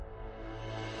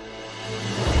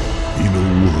In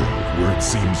a world where it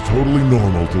seems totally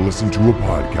normal to listen to a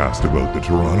podcast about the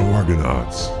Toronto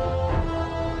Argonauts,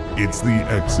 it's the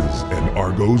X's and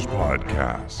Argos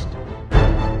podcast.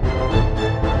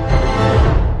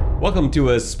 Welcome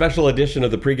to a special edition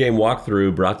of the pregame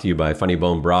walkthrough brought to you by Funny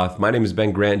Bone Broth. My name is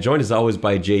Ben Grant, joined as always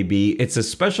by JB. It's a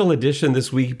special edition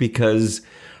this week because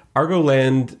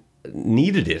Argoland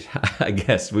needed it, I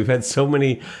guess. We've had so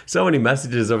many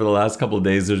messages over the last couple of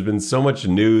days. There's been so much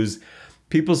news,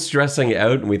 people stressing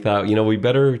out, and we thought, we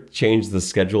better change the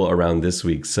schedule around this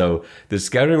week. So the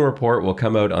scouting report will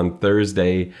come out on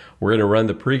Thursday. We're going to run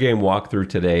the pregame walkthrough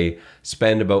today,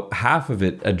 spend about half of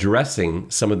it addressing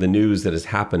some of the news that has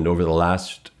happened over the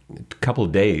last couple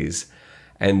of days.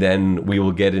 And then we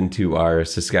will get into our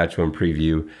Saskatchewan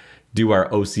preview, do our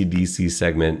OCDC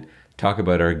segment, talk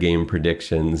about our game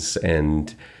predictions,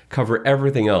 and cover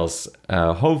everything else.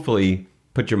 Hopefully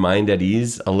put your mind at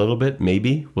ease a little bit,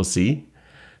 maybe. We'll see.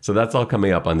 So that's all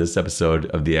coming up on this episode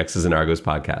of the X's and Argos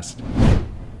podcast.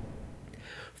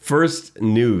 First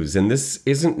news, and this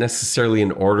isn't necessarily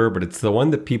in order, but it's the one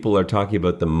that people are talking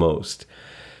about the most.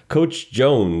 Coach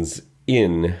Jones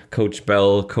in, Coach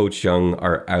Bell, Coach Young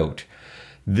are out.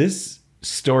 This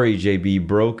story, JB,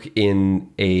 broke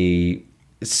in a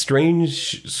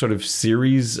strange sort of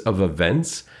series of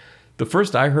events. The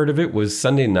first I heard of it was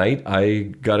Sunday night.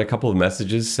 I got a couple of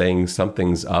messages saying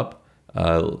something's up.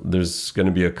 There's going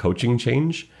to be a coaching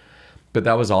change, but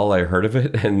that was all I heard of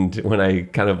it. And when I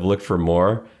kind of looked for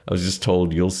more, I was just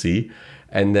told, you'll see.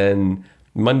 And then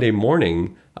Monday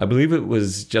morning, I believe it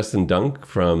was Justin Dunk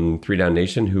from 3 Down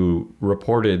Nation who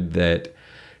reported that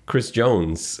Chris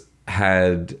Jones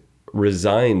had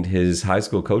resigned his high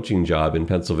school coaching job in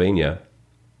Pennsylvania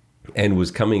and was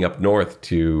coming up north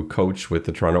to coach with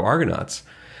the Toronto Argonauts.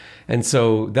 And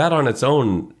so that on its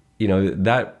own,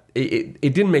 that it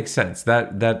didn't make sense.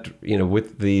 That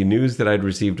with the news that I'd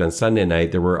received on Sunday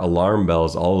night, there were alarm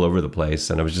bells all over the place.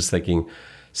 And I was just thinking,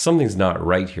 something's not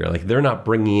right here. Like, they're not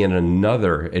bringing in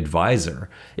another advisor.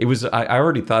 I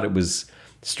already thought it was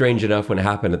strange enough when it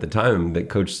happened at the time that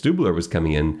Coach Stubler was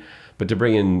coming in, but to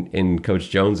bring in Coach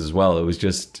Jones as well,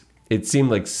 it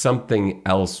seemed like something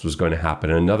else was going to happen.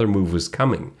 Another move was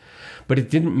coming. But it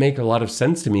didn't make a lot of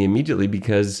sense to me immediately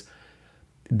because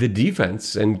the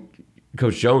defense, and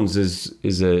Coach Jones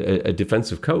is a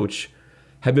defensive coach,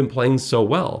 had been playing so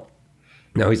well.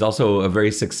 Now, he's also a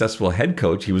very successful head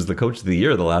coach. He was the coach of the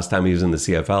year the last time he was in the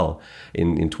CFL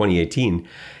in 2018.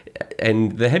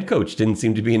 And the head coach didn't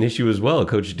seem to be an issue as well.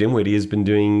 Coach Dinwiddie has been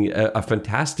doing a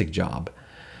fantastic job.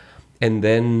 And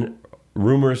then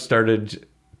rumors started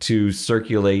to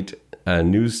circulate,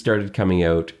 news started coming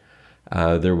out.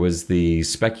 There was the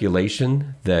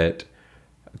speculation that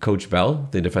Coach Bell,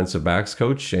 the defensive backs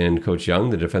coach, and Coach Young,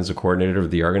 the defensive coordinator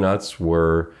of the Argonauts,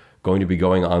 were going to be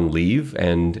going on leave.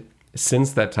 And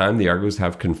since that time, the Argos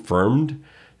have confirmed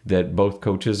that both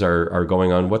coaches are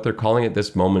going on what they're calling at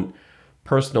this moment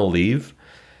personal leave.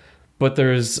 But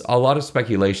there's a lot of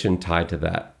speculation tied to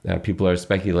that. People are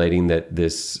speculating that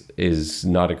this is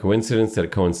not a coincidence, that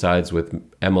it coincides with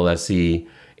MLSE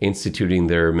instituting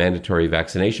their mandatory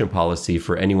vaccination policy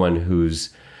for anyone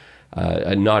who's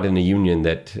not in a union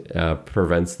that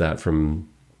prevents that from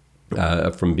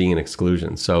being an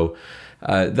exclusion. So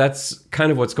that's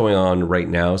kind of what's going on right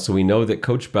now. So we know that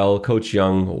Coach Bell, Coach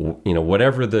Young,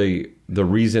 whatever the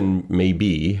reason may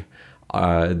be,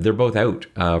 they're both out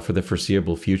for the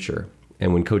foreseeable future.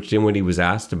 And when Coach Dinwiddie was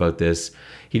asked about this,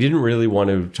 he didn't really want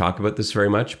to talk about this very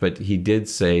much, but he did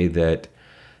say that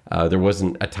there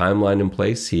wasn't a timeline in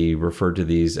place. He referred to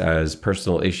these as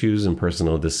personal issues and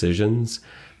personal decisions.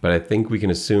 But I think we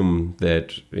can assume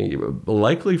that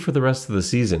likely for the rest of the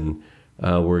season,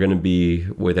 we're going to be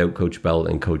without Coach Bell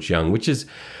and Coach Young, which is,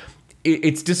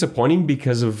 it's disappointing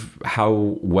because of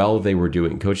how well they were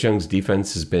doing. Coach Young's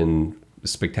defense has been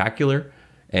spectacular,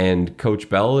 and Coach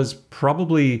Bell is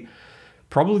probably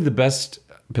the best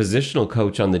positional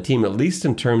coach on the team, at least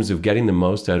in terms of getting the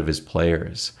most out of his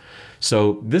players.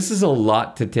 So this is a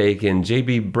lot to take in.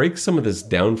 JB, break some of this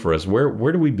down for us.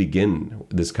 Where do we begin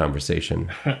this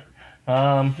conversation?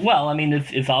 Well, I mean,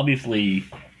 it's obviously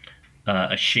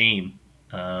a shame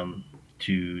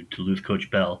to lose Coach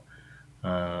Bell.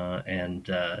 It's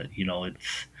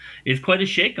quite a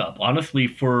shakeup, honestly,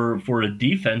 for a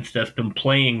defense that's been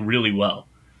playing really well.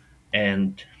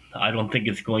 And I don't think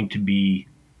it's going to be,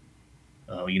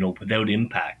 without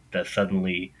impact that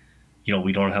suddenly,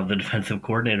 we don't have the defensive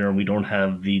coordinator and we don't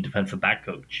have the defensive back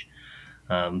coach.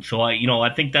 So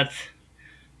I think that's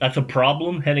a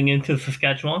problem heading into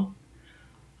Saskatchewan.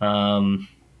 I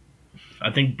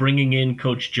think bringing in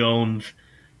Coach Jones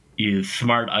is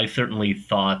smart. I certainly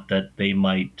thought that they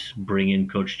might bring in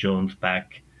Coach Jones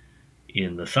back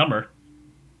in the summer.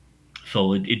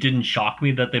 So it didn't shock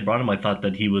me that they brought him. I thought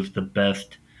that he was the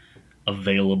best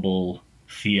available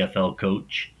CFL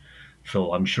coach.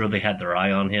 So I'm sure they had their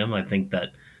eye on him. I think that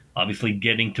obviously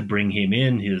getting to bring him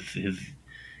in,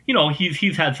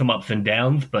 he's had some ups and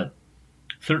downs, but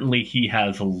certainly he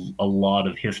has a lot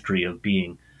of history of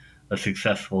being a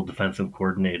successful defensive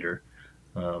coordinator.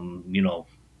 You know,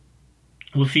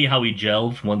 we'll see how he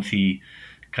gels once he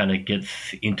kind of gets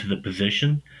into the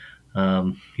position.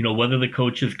 Whether the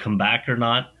coaches come back or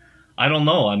not, I don't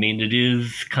know. I mean, it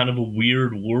is kind of a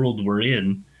weird world we're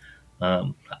in.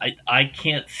 I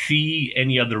can't see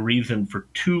any other reason for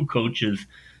two coaches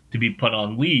to be put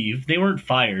on leave. They weren't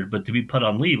fired, but to be put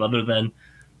on leave, other than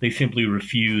they simply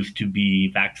refused to be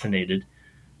vaccinated.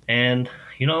 And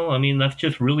I mean, that's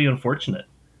just really unfortunate.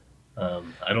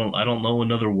 I don't know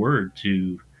another word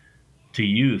to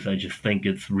use. I just think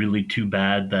it's really too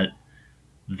bad that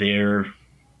their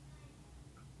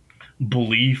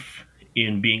belief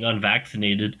in being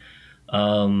unvaccinated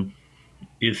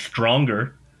is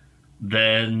stronger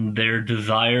than their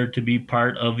desire to be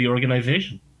part of the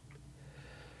organization.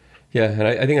 Yeah, and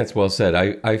I think that's well said.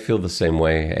 I feel the same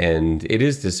way, and it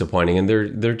is disappointing. And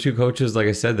they're two coaches, like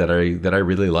I said, that I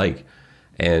really like,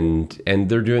 and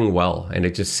they're doing well. And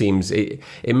it just seems it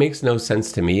makes no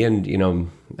sense to me.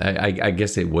 And I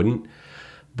guess it wouldn't.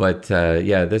 But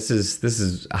yeah, this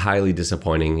is highly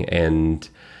disappointing. And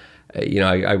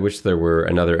I wish there were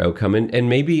another outcome. And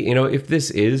maybe if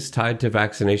this is tied to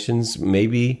vaccinations,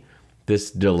 maybe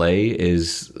this delay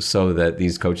is so that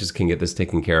these coaches can get this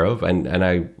taken care of. And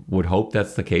I would hope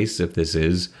that's the case if this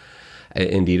is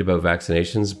indeed about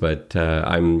vaccinations. But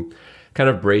I'm kind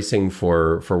of bracing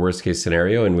for worst case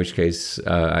scenario, in which case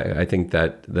I think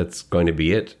that's going to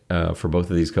be it for both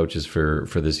of these coaches for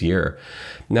this year.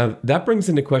 Now, that brings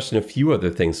into question a few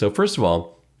other things. So first of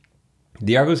all,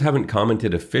 the Argos haven't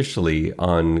commented officially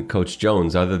on Coach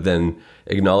Jones other than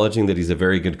acknowledging that he's a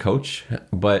very good coach.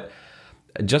 But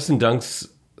Justin Dunk's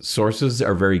sources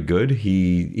are very good.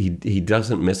 He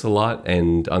doesn't miss a lot,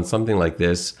 and on something like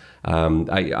this,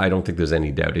 I don't think there's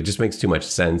any doubt. It just makes too much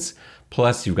sense.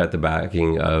 Plus, you've got the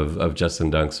backing of Justin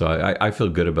Dunk, so I feel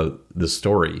good about the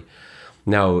story.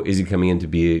 Now, is he coming in to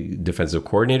be a defensive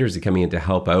coordinator? Is he coming in to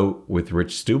help out with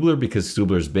Rich Stubler because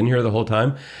Stubler's been here the whole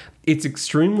time? It's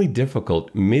extremely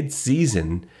difficult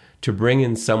mid-season to bring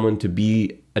in someone to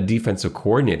be a defensive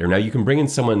coordinator. Now, you can bring in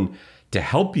someone to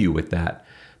help you with that,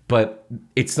 but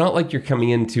it's not like you're coming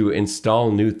in to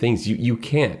install new things. You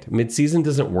can't. Mid-season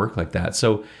doesn't work like that.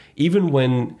 So even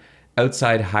when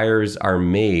outside hires are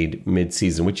made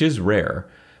mid-season, which is rare,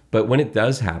 but when it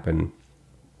does happen,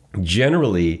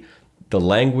 generally the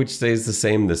language stays the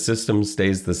same, the system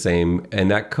stays the same,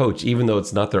 and that coach, even though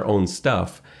it's not their own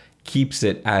stuff, keeps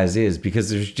it as is because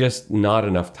there's just not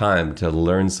enough time to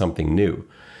learn something new.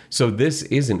 So this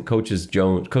isn't Coach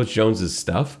Jones's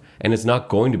stuff, and it's not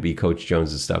going to be Coach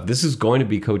Jones's stuff. This is going to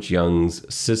be Coach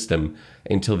Young's system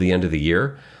until the end of the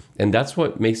year. And that's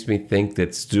what makes me think that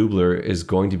Stubler is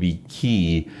going to be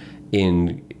key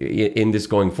in this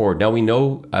going forward. Now, we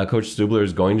know Coach Stubler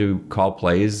is going to call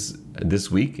plays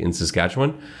this week in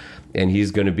Saskatchewan, and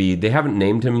he's going to be, they haven't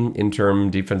named him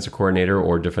interim defensive coordinator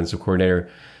or defensive coordinator,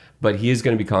 but he is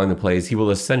going to be calling the plays. He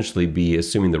will essentially be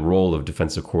assuming the role of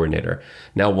defensive coordinator.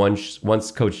 Now,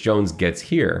 once Coach Jones gets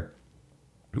here,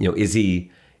 is he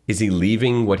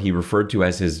leaving what he referred to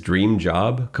as his dream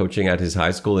job, coaching at his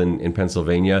high school in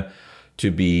Pennsylvania, to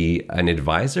be an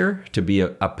advisor, to be a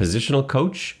positional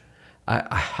coach?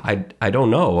 I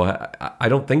don't know. I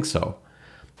don't think so.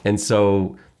 And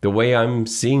so the way I'm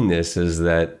seeing this is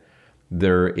that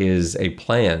there is a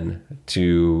plan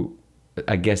to,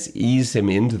 I guess, ease him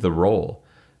into the role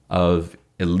of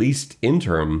at least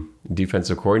interim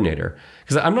defensive coordinator.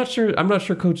 Because I'm not sure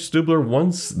Coach Stubler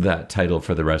wants that title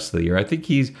for the rest of the year. I think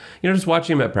he's, just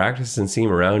watching him at practice and seeing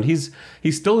him around, he's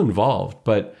still involved,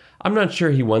 but I'm not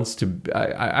sure he wants to.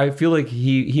 I feel like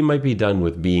he might be done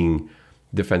with being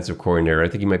defensive coordinator. I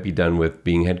think he might be done with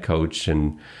being head coach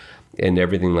and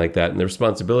everything like that, and the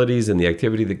responsibilities and the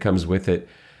activity that comes with it.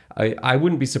 I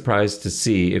wouldn't be surprised to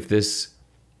see if this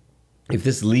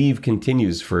leave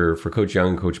continues for Coach Young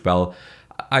and Coach Bell.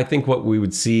 I think what we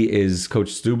would see is Coach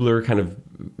Stubler kind of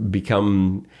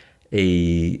become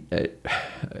I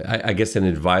guess an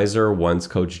advisor once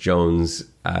Coach Jones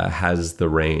has the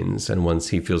reins and once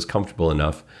he feels comfortable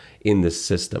enough in this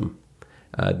system.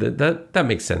 That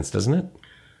makes sense, doesn't it?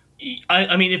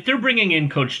 I mean, if they're bringing in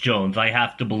Coach Jones, I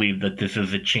have to believe that this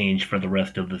is a change for the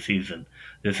rest of the season.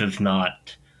 This is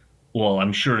not, well,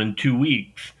 I'm sure in 2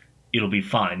 weeks it'll be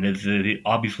fine.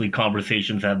 Obviously,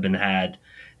 conversations have been had,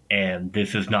 and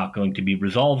this is not going to be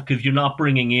resolved because you're not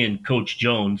bringing in Coach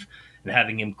Jones and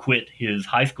having him quit his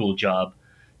high school job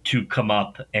to come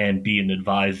up and be an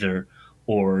advisor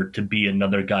or to be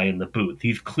another guy in the booth.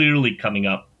 He's clearly coming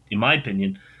up, in my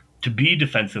opinion, to be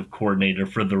defensive coordinator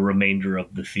for the remainder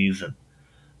of the season.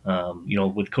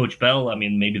 With Coach Bell, I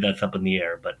mean, maybe that's up in the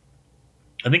air, but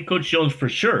I think Coach Jones for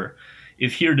sure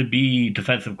is here to be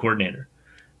defensive coordinator.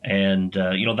 And,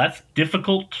 that's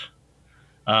difficult.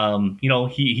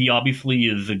 He obviously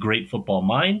is a great football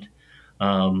mind.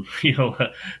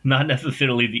 Not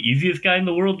necessarily the easiest guy in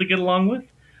the world to get along with,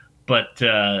 but,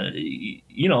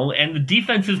 and the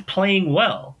defense is playing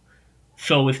well.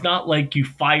 So it's not like you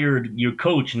fired your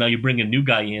coach and now you bring a new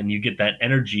guy in, you get that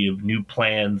energy of new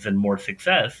plans and more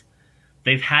success.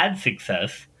 They've had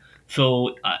success.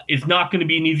 So it's not going to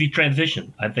be an easy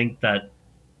transition. I think that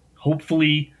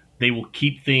hopefully they will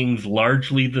keep things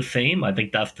largely the same. I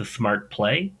think that's the smart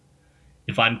play.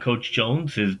 If I'm Coach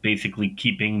Jones, is basically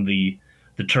keeping the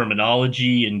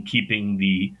terminology and keeping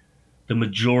the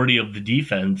majority of the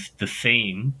defense the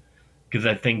same, because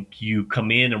I think you come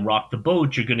in and rock the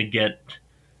boat, you're going to get,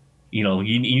 you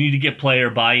need to get player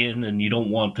buy-in, and you don't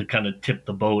want to kind of tip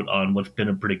the boat on what's been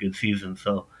a pretty good season.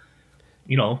 So,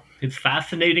 it's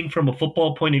fascinating from a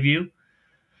football point of view.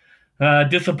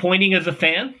 Disappointing as a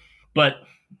fan, but,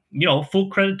 full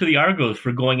credit to the Argos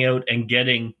for going out and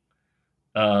getting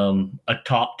a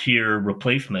top-tier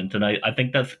replacement. And I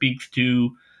think that speaks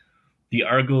to the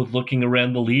Argos looking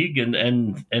around the league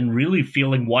and really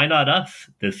feeling, why not us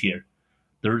this year?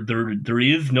 There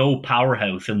is no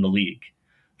powerhouse in the league.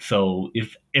 So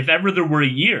if ever there were a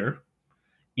year,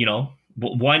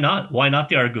 why not? Why not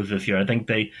the Argos this year? I think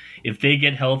if they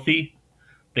get healthy,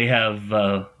 they have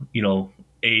a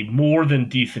more than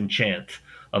decent chance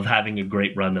of having a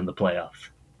great run in the playoffs.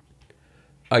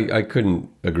 I couldn't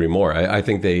agree more. I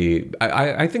think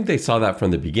they saw that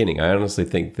from the beginning. I honestly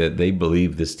think that they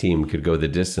believed this team could go the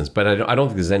distance, but I don't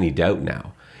think there's any doubt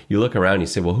now. You look around and you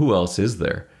say, well, who else is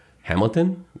there?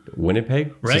 Hamilton,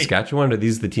 Winnipeg, right. Saskatchewan? Are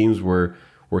these the teams we're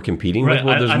competing with?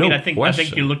 Well, there's no question. I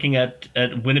think you're looking at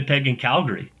Winnipeg and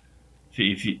Calgary.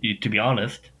 To be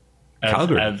honest,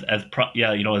 Calgary as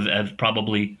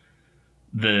probably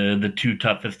the two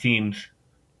toughest teams.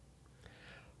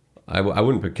 I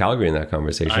wouldn't put Calgary in that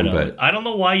conversation, but I don't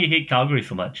know why you hate Calgary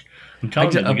so much. I'm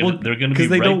telling you, they're going to be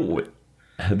right.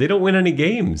 They don't win any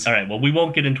games. All right, well, we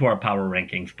won't get into our power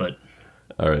rankings, but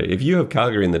all right, if you have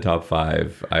Calgary in the top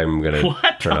 5, I'm going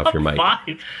to turn off your mic. Top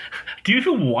 5? Do you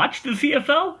even watch the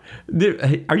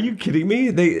CFL? Are you kidding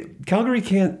me? Calgary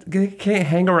can't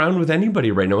hang around with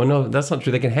anybody right now. No, that's not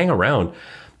true. They can hang around.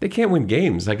 They can't win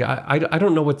games. Like I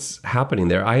don't know what's happening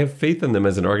there. I have faith in them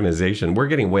as an organization. We're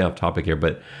getting way off topic here,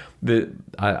 but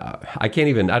I don't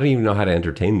even know how to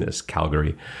entertain this.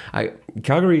 Calgary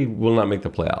will not make the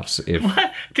playoffs if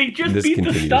what? They just this beat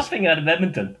continues. The stuffing out of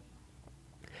Edmonton.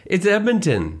 It's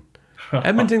Edmonton.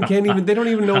 Edmonton they don't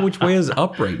even know which way is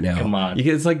up right now. Come on.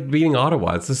 It's like beating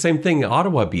Ottawa. It's the same thing.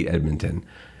 Ottawa beat Edmonton.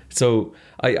 So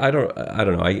I don't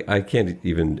know. I can't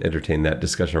even entertain that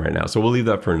discussion right now. So we'll leave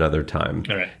that for another time.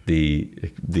 All right.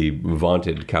 The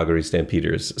vaunted Calgary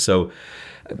Stampeders. So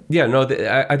yeah, no,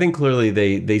 I think clearly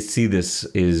they see this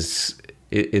is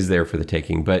there for the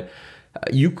taking. But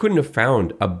you couldn't have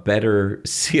found a better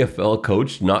CFL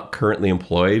coach not currently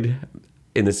employed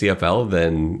in the CFL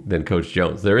than Coach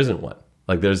Jones. There isn't one.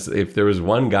 Like if there was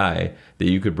one guy that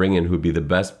you could bring in who would be the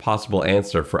best possible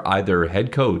answer for either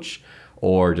head coach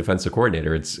or defensive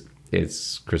coordinator,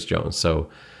 it's Chris Jones. So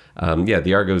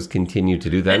the Argos continue to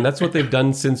do that, and that's what they've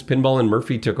done since Pinball and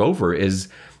Murphy took over. Is,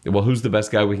 well, who's the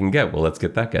best guy we can get? Well, let's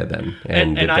get that guy then,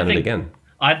 and they've done it again.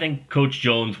 I think Coach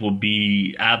Jones will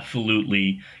be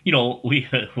absolutely.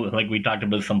 We talked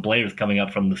about some players coming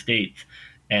up from the States.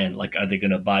 And are they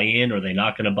going to buy in or are they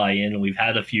not going to buy in? And we've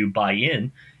had a few buy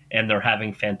in, and they're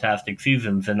having fantastic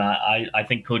seasons. And I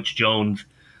think Coach Jones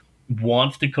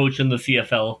wants to coach in the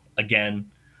CFL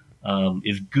again,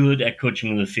 is good at coaching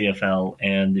in the CFL.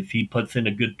 And if he puts in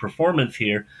a good performance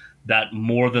here, that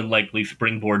more than likely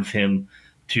springboards him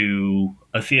to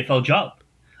a CFL job,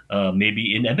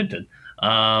 maybe in Edmonton.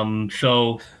 I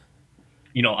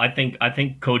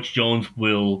think Coach Jones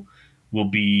will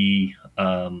be.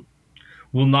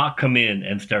 Will not come in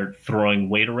and start throwing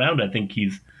weight around. I think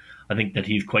that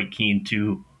he's quite keen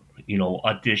to,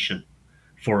 audition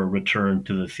for a return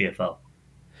to the CFL.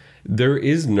 There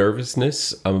is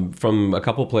nervousness from a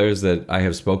couple players that I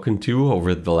have spoken to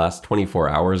over the last 24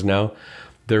 hours now.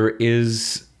 There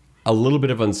is a little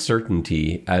bit of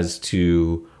uncertainty as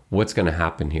to what's going to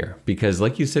happen here. Because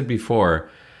like you said before,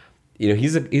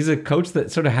 he's a coach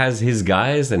that sort of has his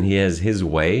guys and he has his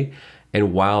way.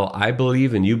 And while I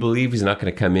believe and you believe he's not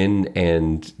going to come in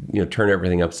and turn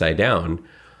everything upside down,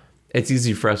 it's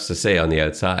easy for us to say on the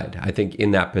outside. I think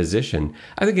in that position,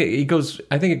 I think it goes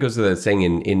without saying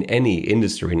in any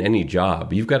industry, in any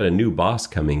job, you've got a new boss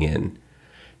coming in.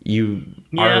 You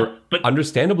are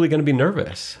understandably going to be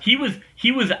nervous. He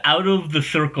was out of the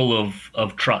circle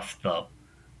of trust, though.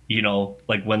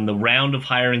 Like when the round of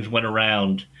hirings went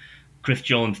around, Chris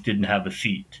Jones didn't have a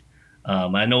seat.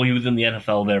 I know he was in the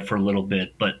NFL there for a little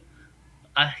bit, but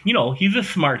he's a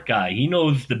smart guy. He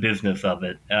knows the business of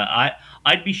it.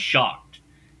 I'd be shocked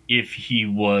if he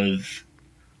was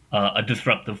a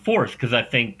disruptive force, because I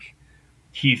think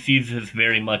he sees this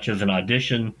very much as an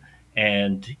audition,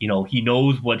 and he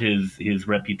knows what his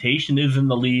reputation is in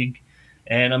the league,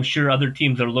 and I'm sure other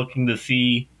teams are looking to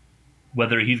see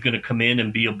whether he's going to come in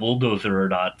and be a bulldozer or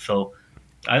not. So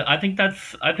I think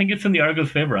it's in the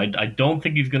Argos' favor. I don't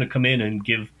think he's going to come in and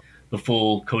give the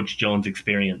full Coach Jones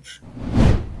experience.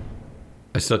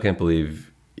 I still can't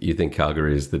believe you think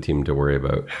Calgary is the team to worry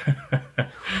about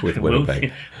with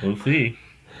Winnipeg. We'll see.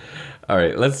 All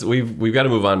right, we've got to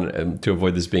move on to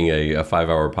avoid this being a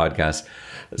 5-hour podcast.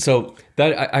 So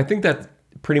that I think that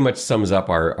pretty much sums up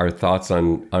our thoughts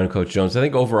on Coach Jones. I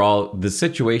think overall the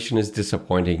situation is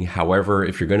disappointing. However,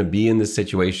 if you're going to be in this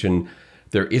situation,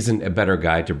 there isn't a better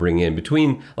guy to bring in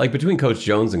between Coach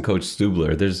Jones and Coach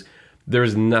Stubler.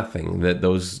 There's nothing that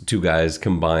those two guys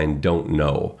combined don't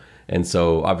know. And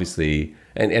so obviously,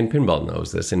 and Pinball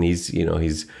knows this, and he's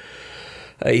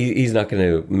not going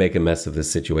to make a mess of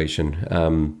this situation.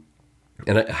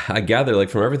 And I gather, like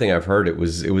from everything I've heard, it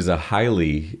was a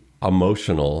highly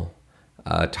emotional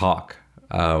talk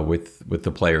with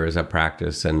the players at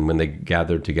practice, and when they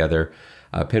gathered together,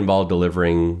 Pinball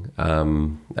delivering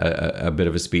a bit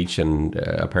of a speech, and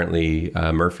apparently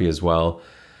Murphy as well.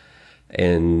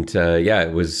 And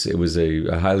it was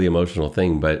a highly emotional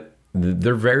thing, but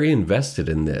they're very invested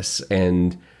in this,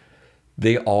 and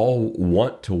they all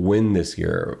want to win this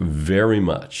year very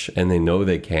much, and they know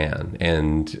they can.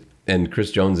 And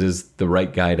Chris Jones is the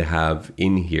right guy to have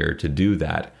in here to do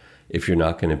that. If you're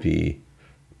not going to be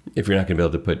able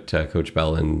to put Coach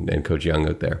Bell and Coach Young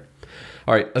out there.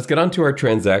 All right, let's get on to our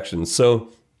transactions. So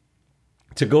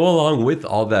to go along with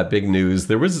all that big news,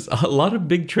 there was a lot of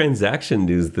big transaction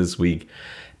news this week,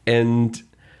 and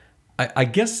I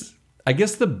guess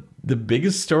the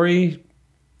biggest story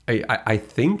I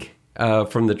think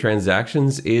from the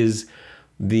transactions is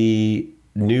the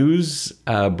news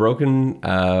broken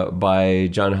by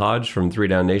John Hodge from 3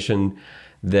 Down Nation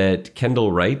that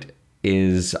Kendall Wright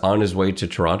is on his way to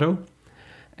Toronto,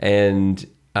 and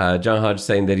John Hodge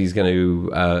saying that he's going to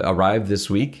arrive this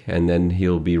week, and then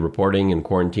he'll be reporting and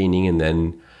quarantining, and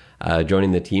then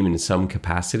joining the team in some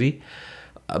capacity.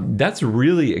 That's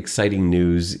really exciting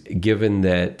news, given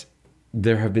that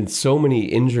there have been so many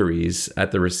injuries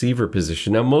at the receiver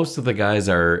position. Now, most of the guys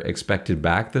are expected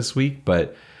back this week,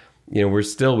 but we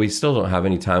still don't have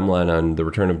any timeline on the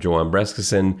return of Johan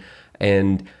Breskison,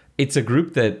 and it's a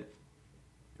group that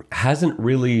hasn't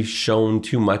really shown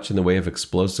too much in the way of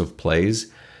explosive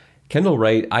plays. Kendall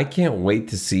Wright, I can't wait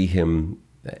to see him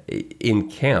in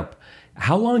camp.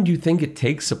 How long do you think it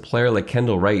takes a player like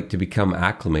Kendall Wright to become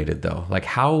acclimated, though? Like,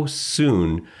 how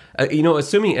soon?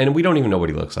 Assuming, and we don't even know what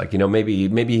he looks like.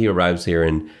 Maybe he arrives here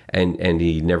and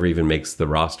he never even makes the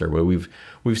roster. Where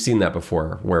we've seen that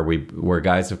before, where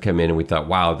guys have come in and we thought,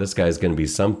 wow, this guy's going to be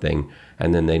something,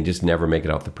 and then they just never make it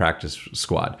off the practice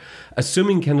squad.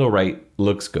 Assuming Kendall Wright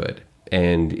looks good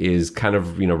and is kind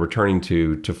of returning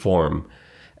to form,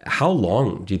 how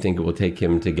long do you think it will take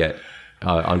him to get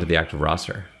onto the active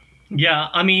roster? Yeah,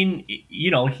 I mean,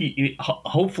 he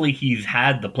hopefully he's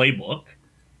had the playbook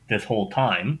this whole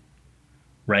time,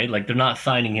 right? Like, they're not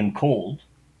signing him cold.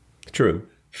 True.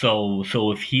 So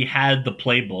if he had the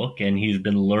playbook and he's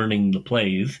been learning the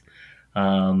plays,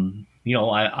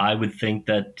 I would think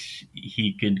that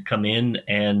he could come in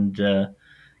and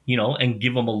and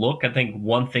give him a look. I think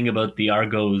one thing about the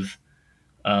Argos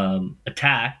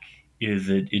attack is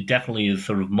it definitely is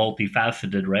sort of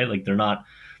multifaceted, right? Like,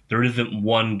 there isn't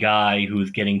one guy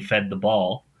who's getting fed the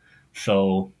ball.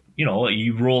 So,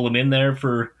 you roll him in there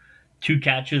for 2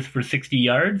 catches for 60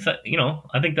 yards.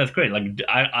 I think that's great. Like,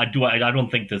 I don't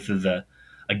think this is a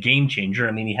game changer.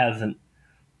 I mean, he hasn't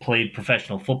played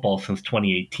professional football since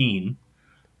 2018.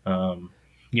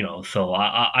 So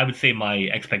I would say my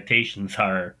expectations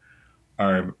are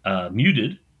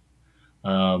muted.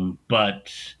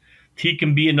 But he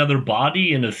can be another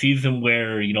body in a season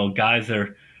where, guys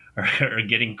are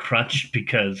getting crunched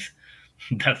because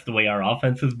that's the way our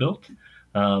offense is built.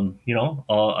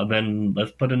 Then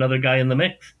let's put another guy in the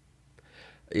mix.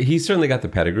 He's certainly got the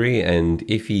pedigree, and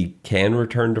if he can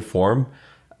return to form,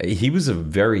 he was a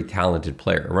very talented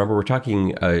player. Remember, we're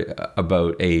talking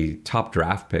about a top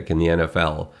draft pick in the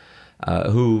NFL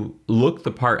who looked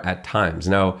the part at times.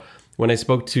 Now, when I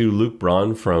spoke to Luke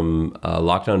Braun from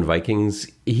Locked On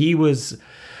Vikings, he wasn't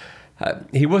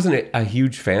a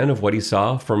huge fan of what he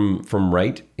saw from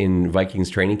Wright in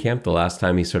Vikings training camp. The last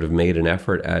time he sort of made an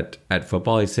effort at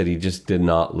football, he said he just did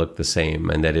not look the same,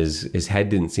 and that his head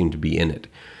didn't seem to be in it.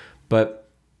 But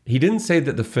he didn't say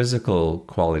that the physical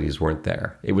qualities weren't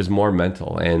there. It was more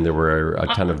mental, and there were a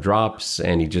ton of drops,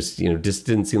 and he just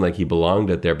didn't seem like he belonged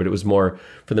out there. But it was more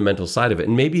for the mental side of it.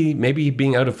 And maybe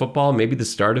being out of football, maybe the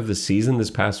start of the season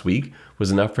this past week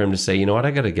was enough for him to say, you know what,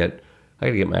 I got to get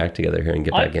my act together here and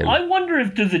get back in. I wonder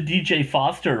if there's a DJ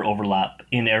Foster overlap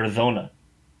in Arizona.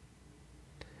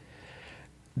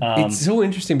 It's so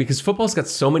interesting because football's got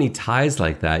so many ties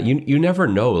like that. You never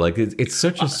know. Like it's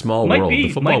such a small world. The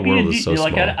football world is so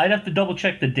small. I'd have to double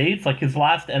check the dates. Like his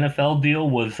last NFL deal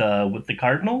was with the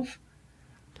Cardinals,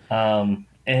 and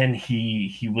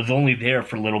he was only there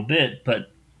for a little bit.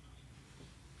 But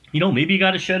maybe you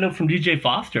got a shout out from DJ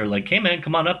Foster. Like, hey man,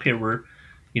 come on up here. We're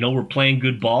playing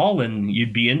good ball, and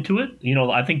you'd be into it.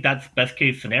 I think that's best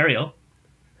case scenario.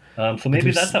 So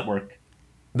maybe that's at work.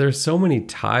 There's so many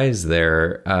ties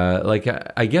there.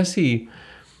 I guess I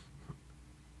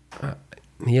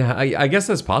guess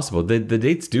that's possible. The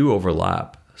dates do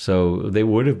overlap, so they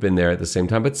would have been there at the same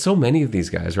time. But so many of these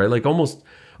guys, right? Like almost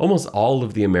all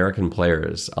of the American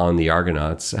players on the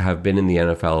Argonauts have been in the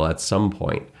NFL at some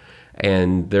point,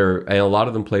 and a lot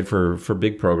of them played for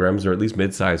big programs or at least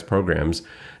mid-sized programs,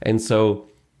 and so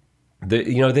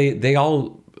they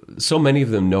all. So many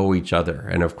of them know each other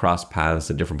and have crossed paths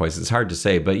at different places. It's hard to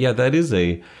say, but yeah, that is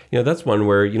that's one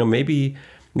where maybe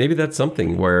that's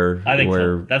something where I think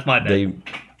so. That's my bet.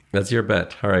 That's your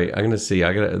bet. All right, I'm gonna see.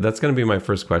 That's gonna be my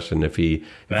first question. If he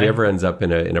ever ends up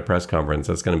in a press conference,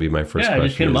 that's gonna be my first question. Yeah,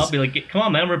 just hit him up, be like, "Come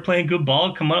on, man, we're playing good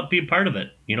ball. Come on up, be a part of it."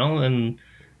 And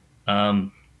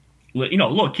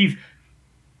look, he's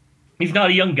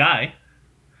not a young guy,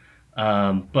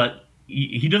 but.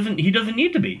 He doesn't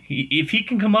need to be. If he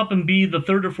can come up and be the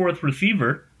third or fourth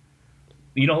receiver,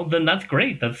 then that's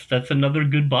great. That's another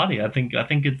good body. I think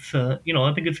it's I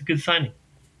think it's a good signing.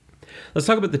 Let's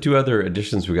talk about the two other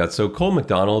additions we got. So Cole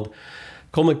McDonald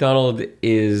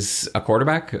is a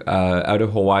quarterback out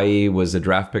of Hawaii. Was a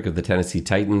draft pick of the Tennessee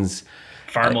Titans.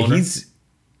 Farm owner.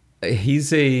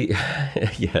 He's a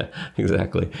yeah,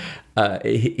 exactly.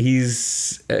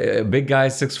 He's a big guy,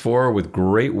 6'4", with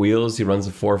great wheels. He runs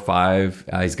a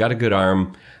 4.5. He's got a good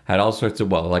arm. Had all sorts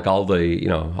of like all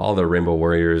the Rainbow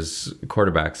Warriors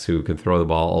quarterbacks who can throw the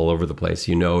ball all over the place.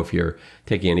 If you're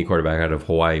taking any quarterback out of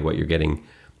Hawaii, what you're getting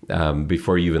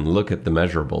before you even look at the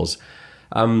measurables.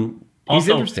 He's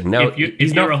interesting. Now,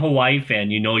 if you're a Hawaii fan,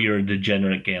 you're a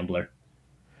degenerate gambler.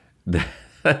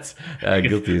 That's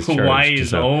guilty as charged. Hawaii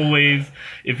is always,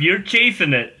 if you're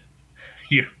chasing it,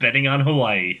 you're betting on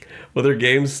Hawaii. Well, their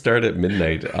games start at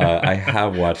midnight. I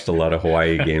have watched a lot of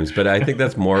Hawaii games, but I think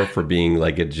that's more for being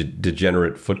like a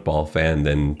degenerate football fan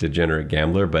than degenerate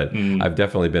gambler. But I've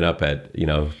definitely been up at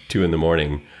 2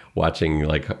 a.m. watching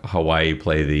like Hawaii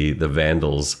play the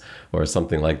Vandals or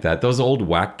something like that. Those old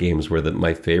WAC games were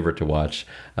my favorite to watch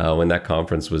when that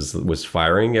conference was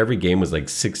firing. Every game was like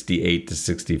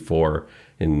 68-64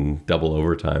 in double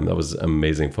overtime. That was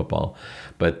amazing football.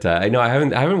 But I know I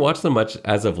haven't watched them much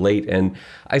as of late, and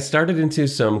I started into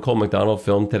some Cole McDonald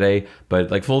film today. But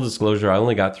like full disclosure, I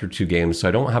only got through 2 games, so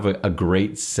I don't have a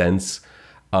great sense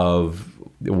of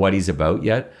what he's about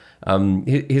yet.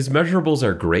 His measurables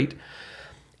are great.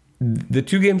 The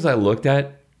 2 games I looked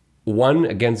at, one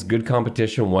against good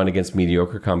competition, one against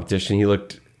mediocre competition, he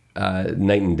looked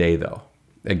night and day though.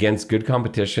 Against good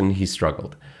competition, he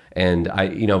struggled. And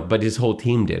but his whole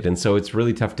team did. And so it's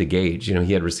really tough to gauge.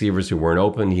 He had receivers who weren't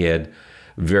open. He had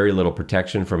very little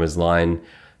protection from his line.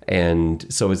 And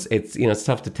so it's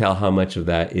tough to tell how much of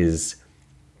that is,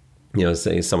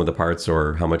 say some of the parts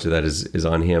or how much of that is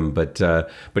on him. But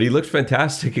he looked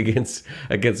fantastic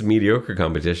against mediocre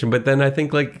competition. But then I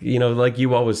think like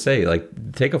you always say,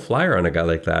 like take a flyer on a guy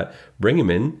like that, bring him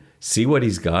in, see what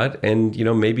he's got, and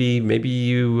maybe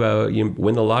you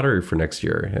win the lottery for next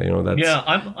year.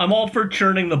 I'm all for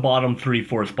churning the bottom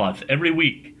 3-4 spots every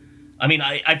week. I mean,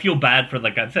 I feel bad for,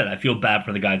 like I said, I feel bad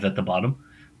for the guys at the bottom,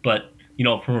 but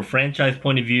from a franchise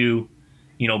point of view,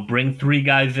 bring 3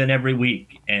 guys in every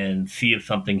week and see if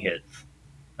something hits.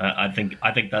 I think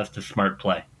that's the smart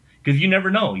play, because you never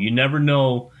know. You never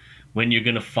know when you're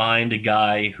going to find a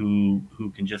guy who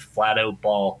can just flat out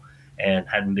ball and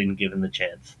hadn't been given the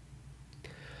chance.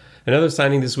 Another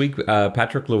signing this week,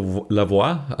 Patrick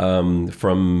Lavoie,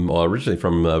 originally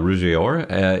from Rouge et Or.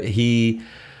 He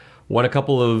won a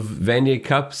couple of Vanier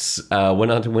Cups,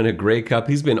 went on to win a Grey Cup.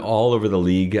 He's been all over the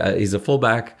league. He's a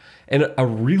fullback and a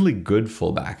really good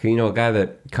fullback. You know, a guy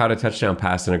that caught a touchdown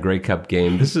pass in a Grey Cup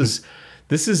game. This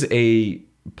is a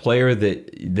player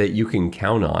that you can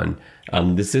count on.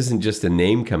 This isn't just a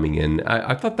name coming in.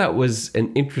 I thought that was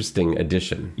an interesting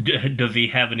addition. Does he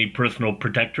have any personal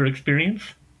protector experience?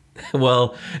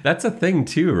 Well, that's a thing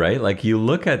too, right? Like you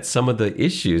look at some of the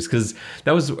issues, because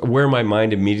that was where my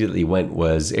mind immediately went.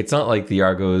 Was it's not like the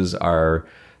Argos are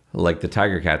like the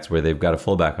Tiger Cats where they've got a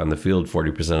fullback on the field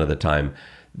 40% of the time.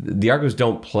 The Argos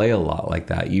don't play a lot like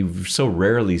that. You so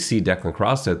rarely see Declan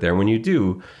Cross out there. When you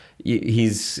do,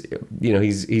 he's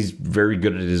very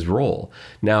good at his role.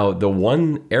 Now, the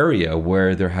one area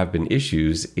where there have been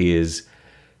issues is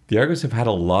the Argos have had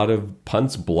a lot of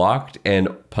punts blocked and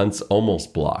punts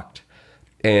almost blocked.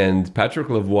 And Patrick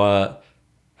Lavoie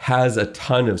has a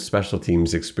ton of special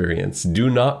teams experience. Do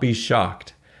not be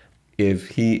shocked if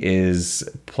he is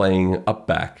playing up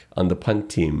back on the punt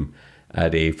team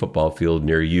at a football field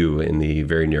near you in the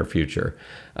very near future.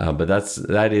 But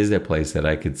that is a place that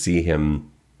I could see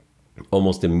him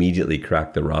almost immediately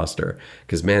crack the roster,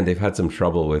 because man, they've had some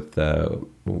trouble with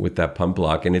that punt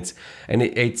block, and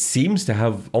it seems to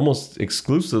have almost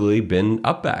exclusively been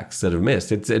upbacks that have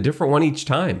missed. It's a different one each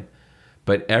time,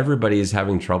 but everybody is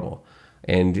having trouble.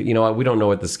 And you know, we don't know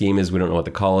what the scheme is, we don't know what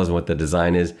the call is and what the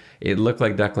design is. It looked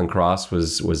like Declan Cross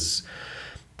was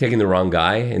taking the wrong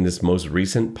guy in this most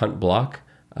recent punt block,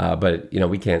 but you know,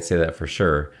 we can't say that for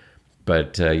sure.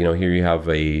 But, here you have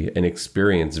an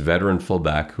experienced veteran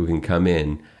fullback who can come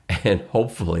in and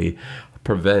hopefully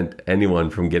prevent anyone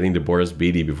from getting to Boris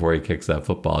Bede before he kicks that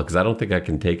football, because I don't think I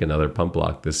can take another punt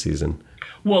block this season.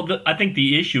 Well, I think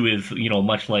the issue is,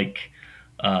 much like,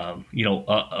 a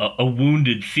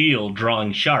wounded seal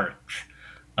drawing sharks.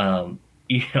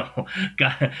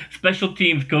 Special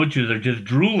teams coaches are just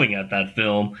drooling at that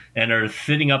film and are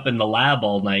sitting up in the lab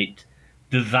all night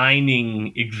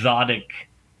designing exotic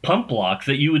pump blocks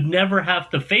that you would never have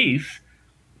to face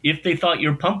if they thought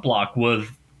your pump block was,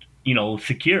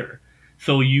 secure.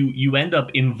 So you end up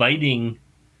inviting,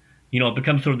 it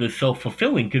becomes sort of this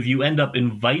self-fulfilling, because you end up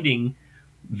inviting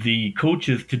the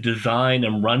coaches to design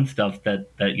and run stuff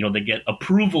that they get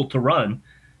approval to run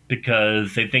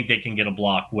because they think they can get a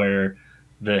block where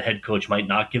the head coach might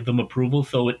not give them approval.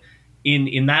 So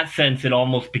in that sense, it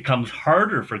almost becomes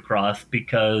harder for Cross,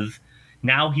 because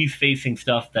now he's facing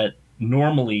stuff that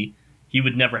normally he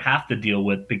would never have to deal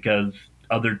with because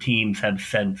other teams have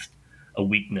sensed a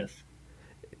weakness.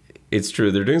 It's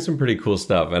true. They're doing some pretty cool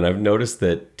stuff. And I've noticed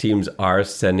that teams are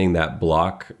sending that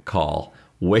block call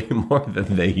way more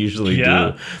than they usually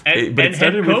do. And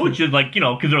head coach is like,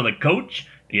 because they're the coach.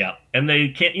 Yeah. And they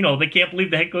can't believe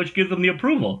the head coach gives them the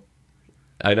approval.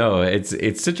 I know.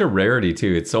 It's such a rarity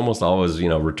too. It's almost always,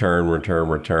 return,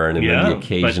 and then the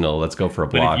occasional, let's go for a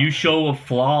block. But if you show a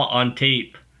flaw on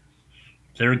tape,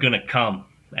 they're going to come.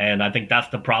 And I think that's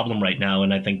the problem right now.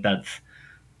 And I think that's,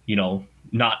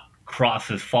 not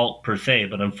Cross's fault per se,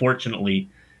 but unfortunately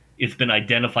it's been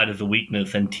identified as a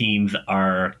weakness and teams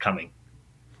are coming.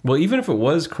 Well, even if it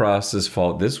was Cross's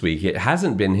fault this week, it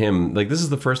hasn't been him. Like, this is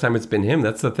the first time it's been him.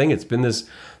 That's the thing. It's been this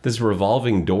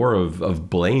revolving door of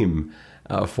blame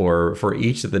for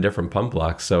each of the different pump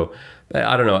blocks. So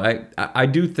I don't know. I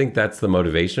do think that's the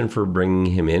motivation for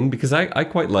bringing him in, because I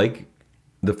quite like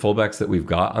the fullbacks that we've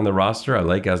got on the roster. I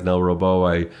like Asnel Robo.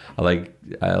 I like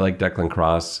Declan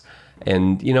Cross,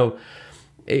 and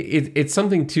it's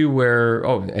something too where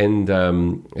and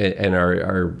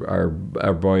our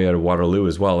boy out of Waterloo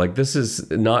as well. Like, this is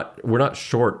we're not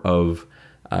short of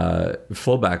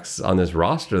fullbacks on this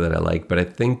roster that I like, but I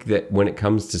think that when it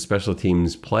comes to special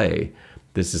teams play,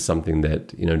 this is something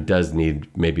that does need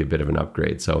maybe a bit of an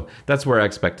upgrade. So that's where I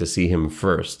expect to see him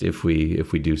first if we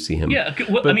do see him. Yeah,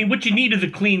 well, what you need is a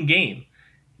clean game.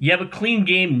 You have a clean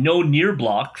game, no near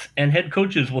blocks, and head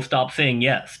coaches will stop saying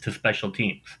yes to special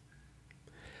teams.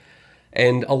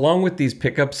 And along with these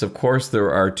pickups, of course,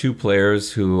 there are two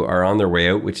players who are on their way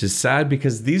out, which is sad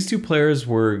because these two players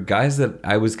were guys that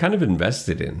I was kind of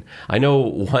invested in. I know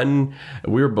one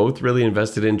we were both really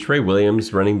invested in. Trey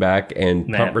Williams, running back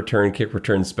and punt return, kick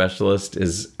return specialist,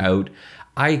 is out.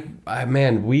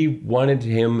 We wanted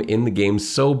him in the game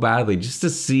so badly just to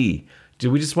see.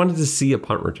 We just wanted to see a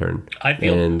punt return. I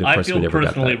feel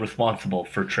personally responsible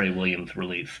for Trey Williams'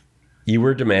 release. You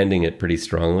were demanding it pretty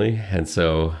strongly, and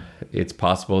so it's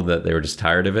possible that they were just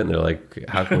tired of it, and they're like,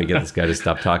 how can we get this guy to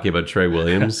stop talking about Trey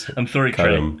Williams? I'm sorry,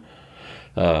 Trey.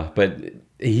 But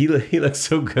he looks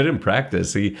so good in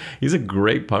practice. He's a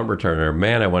great punt returner.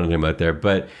 Man, I wanted him out there.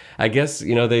 But I guess,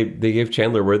 they gave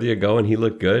Chandler Worthy a go, and he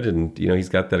looked good. And, he's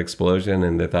got that explosion.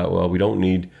 And they thought, well, we don't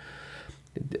need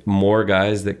more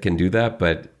guys that can do that.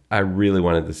 But I really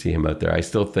wanted to see him out there. I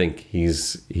still think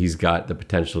he's got the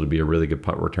potential to be a really good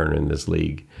punt returner in this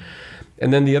league.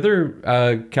 And then the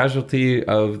other casualty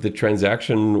of the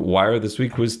transaction wire this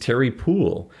week was Terry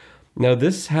Poole. Now,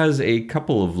 this has a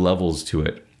couple of levels to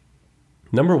it.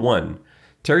 Number one,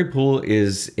 Terry Poole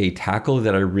is a tackle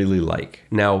that I really like.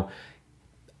 Now,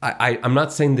 I'm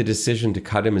not saying the decision to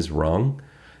cut him is wrong,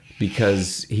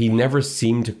 because he never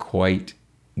seemed to quite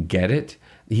get it.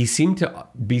 He seemed to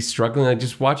be struggling.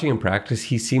 Just watching him practice,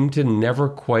 he seemed to never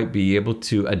quite be able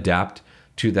to adapt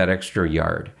to that extra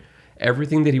yard.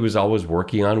 Everything that he was always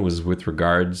working on was with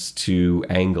regards to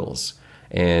angles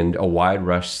and a wide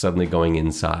rush suddenly going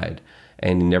inside.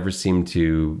 And he never seemed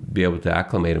to be able to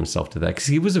acclimate himself to that, because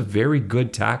he was a very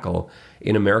good tackle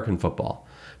in American football.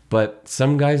 But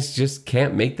some guys just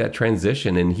can't make that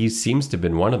transition, and he seems to have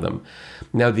been one of them.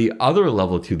 Now, the other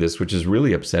level to this, which is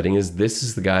really upsetting, is this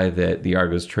is the guy that the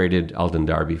Argos traded Alden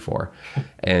Darby for.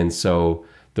 And so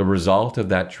the result of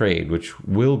that trade, which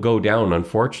will go down,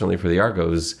 unfortunately, for the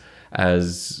Argos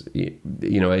as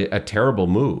a terrible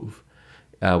move,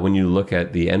 when you look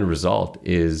at the end result,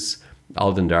 is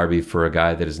Alden Darby for a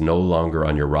guy that is no longer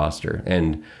on your roster.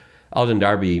 And Alden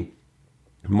Darby,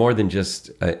 more than just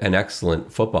an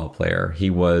excellent football player, he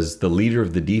was the leader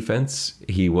of the defense.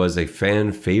 He was a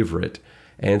fan favorite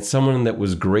and someone that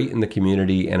was great in the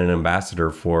community and an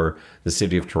ambassador for the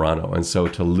city of Toronto. And so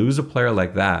to lose a player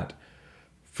like that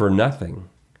for nothing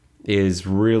is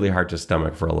really hard to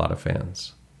stomach for a lot of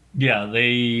fans. Yeah,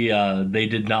 they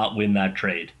did not win that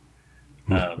trade.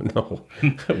 No,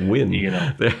 win.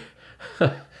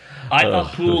 I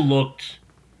thought Poole looked.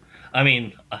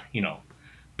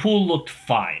 Poole looked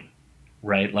fine,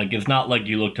 right? Like, it's not like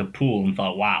you looked at Poole and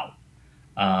thought, wow.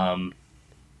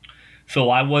 So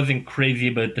I wasn't crazy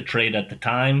about the trade at the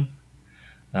time.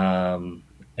 I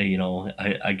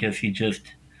guess he just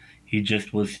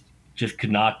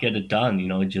could not get it done.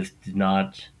 He just did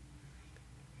not.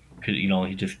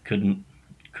 He just couldn't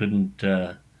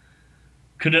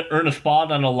earn a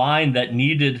spot on a line that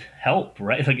needed help,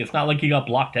 right? Like, it's not like he got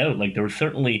blocked out. Like, there was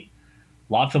certainly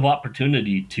lots of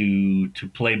opportunity to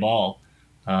play ball.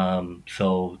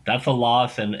 So that's a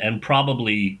loss, and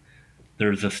probably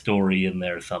there's a story in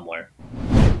there somewhere.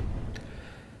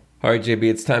 All right, JB,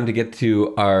 it's time to get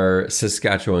to our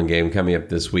Saskatchewan game coming up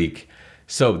this week.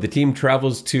 So the team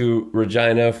travels to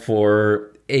Regina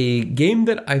for a game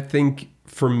that I think,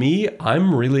 for me,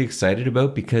 I'm really excited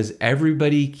about, because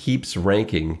everybody keeps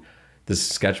ranking the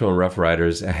Saskatchewan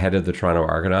Roughriders ahead of the Toronto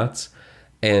Argonauts,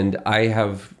 and I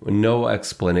have no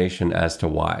explanation as to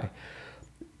why.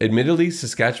 Admittedly,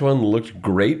 Saskatchewan looked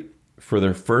great for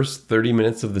their first 30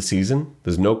 minutes of the season.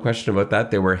 There's no question about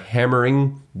that. They were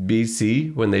hammering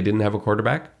BC when they didn't have a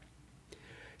quarterback.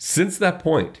 Since that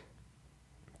point,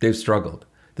 they've struggled.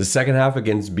 The second half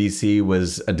against BC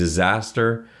was a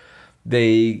disaster.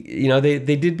 They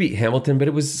did beat Hamilton, but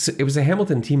it was a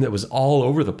Hamilton team that was all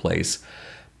over the place,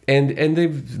 and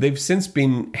they've since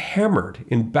been hammered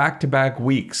in back-to-back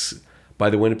weeks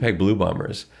by the Winnipeg Blue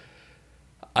Bombers.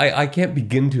 I can't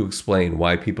begin to explain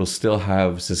why people still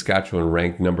have Saskatchewan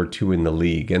ranked number 2 in the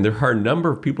league, and there are a number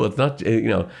of people. It's not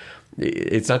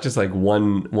it's not just like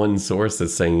one source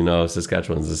that's saying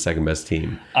Saskatchewan's the second best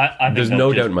team. There's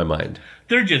no doubt in my mind.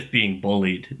 They're just being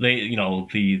bullied.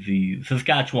 The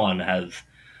Saskatchewan has,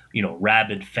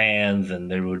 rabid fans, and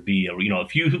there would be,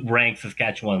 if you rank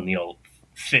Saskatchewan,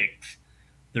 6,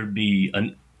 there'd be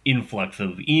an influx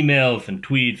of emails and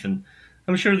tweets, and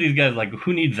I'm sure these guys like,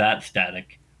 who needs that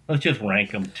static? Let's just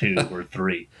rank them 2 or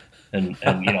 3, and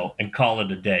call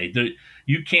it a day.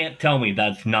 You can't tell me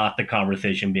that's not the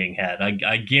conversation being had.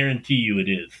 I guarantee you it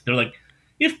is. They're like,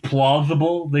 it's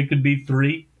plausible they could be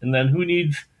 3, and then who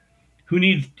needs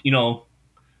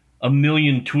a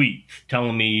million tweets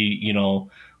telling me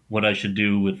what I should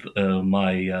do with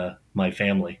my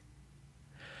family.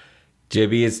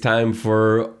 JB, it's time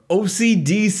for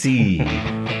OCDC.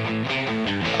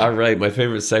 All right, my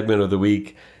favorite segment of the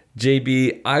week.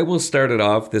 JB, I will start it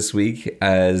off this week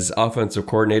as offensive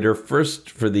coordinator, first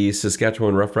for the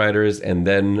Saskatchewan Roughriders and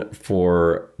then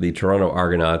for the Toronto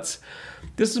Argonauts.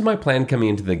 This is my plan coming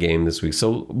into the game this week.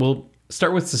 So we'll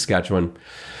start with Saskatchewan.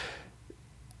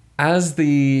 As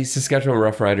the Saskatchewan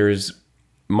Roughriders,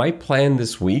 my plan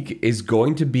this week is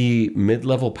going to be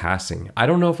mid-level passing. I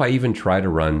don't know if I even try to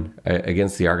run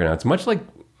against the Argonauts, much like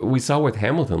we saw with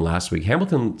Hamilton last week.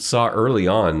 Hamilton saw early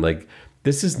on, like,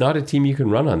 this is not a team you can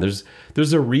run on.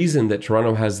 There's a reason that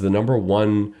Toronto has the number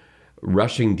one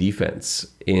rushing defense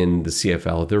in the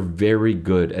CFL. They're very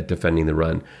good at defending the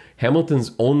run.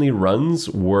 Hamilton's only runs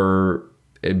were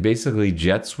basically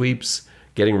jet sweeps,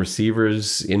 getting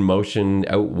receivers in motion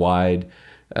out wide.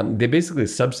 They basically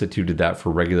substituted that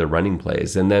for regular running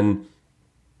plays. And then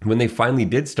when they finally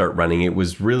did start running, it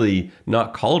was really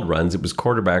not called runs. It was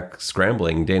quarterback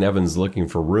scrambling, Dane Evans looking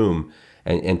for room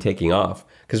and taking off.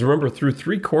 Because remember, through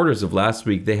 3 quarters of last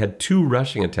week, they had 2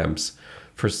 rushing attempts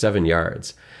for 7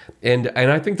 yards. And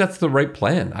I think that's the right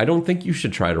plan. I don't think you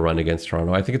should try to run against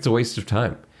Toronto. I think it's a waste of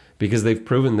time because they've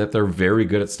proven that they're very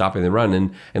good at stopping the run.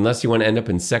 And unless you want to end up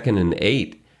in 2nd and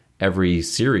 8 every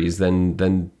series, then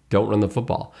don't run the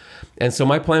football. And so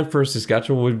my plan for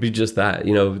Saskatchewan would be just that.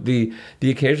 You know, the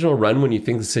occasional run when you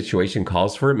think the situation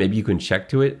calls for it, maybe you can check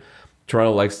to it.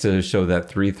 Toronto likes to show that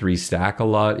 3-3 stack a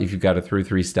lot. If you've got a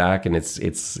 3-3 stack and it's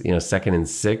 2nd and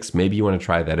 6, maybe you want to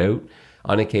try that out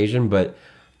on occasion, but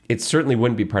it certainly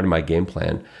wouldn't be part of my game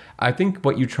plan. I think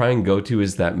what you try and go to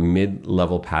is that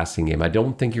mid-level passing game. I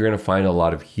don't think you're going to find a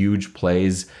lot of huge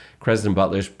plays. Cresden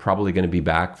Butler's probably going to be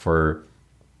back for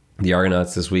the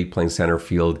Argonauts this week playing center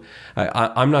field.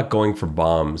 I'm not going for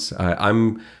bombs.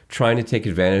 I'm trying to take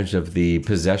advantage of the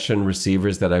possession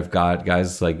receivers that I've got.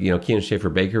 Guys like, Keanan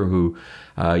Schaefer-Baker, who,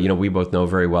 we both know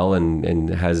very well and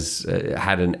has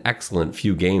had an excellent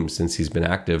few games since he's been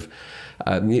active.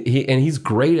 He's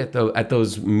great at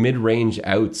those mid-range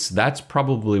outs. That's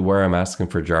probably where I'm asking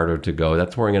for Jardo to go.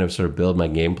 That's where I'm going to sort of build my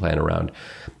game plan around.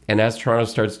 And as Toronto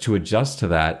starts to adjust to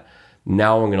that,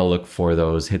 now I'm going to look for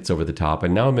those hits over the top,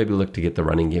 and now I'll maybe look to get the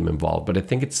running game involved. But I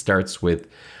think it starts with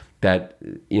that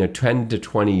 10 to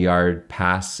 20 yard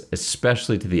pass,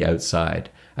 especially to the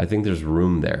outside. I think there's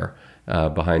room there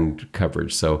behind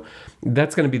coverage. So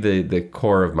that's going to be the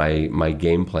core of my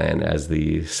game plan as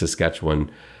the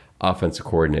Saskatchewan offensive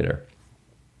coordinator.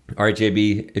 All right,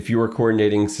 JB, if you were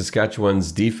coordinating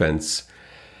Saskatchewan's defense,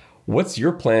 what's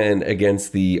your plan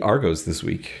against the Argos this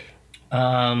week?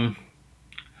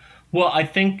 Well, I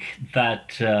think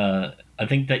that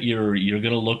you're going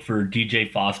to look for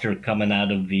DJ Foster coming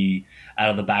out of the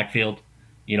backfield.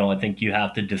 I think you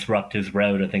have to disrupt his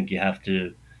route. I think you have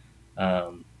to,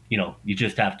 you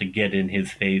just have to get in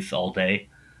his face all day.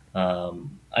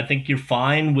 I think you're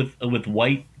fine with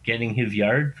White getting his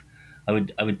yards. I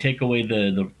would take away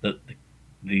the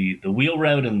wheel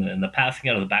route and the passing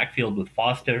out of the backfield with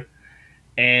Foster,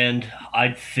 and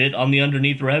I'd sit on the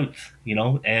underneath routes,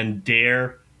 and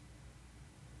dare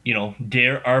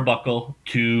Arbuckle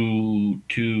to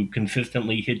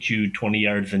consistently hit you 20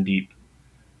 yards and deep.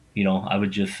 I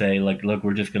would just say, look,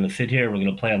 we're just going to sit here. We're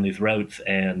going to play on these routes,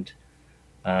 and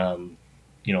I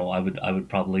would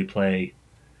probably play,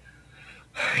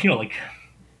 like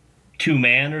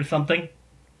 2-man or something.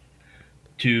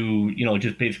 To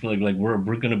just basically we're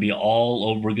going to be all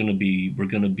over. We're going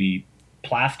to be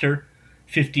plaster,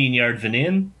 15 yards and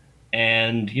in,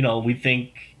 and we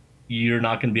think you're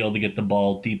not going to be able to get the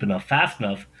ball deep enough, fast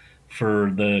enough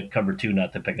for the cover 2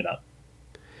 not to pick it up.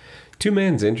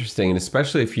 2-man's interesting, and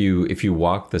especially if you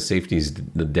walk the safeties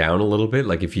down a little bit.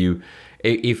 Like if you're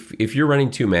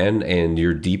running 2-man and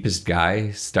your deepest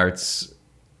guy starts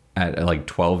at like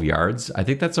 12 yards, I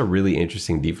think that's a really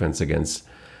interesting defense against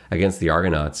the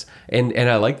Argonauts. And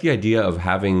I like the idea of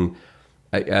having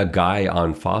a guy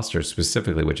on Foster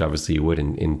specifically, which obviously you would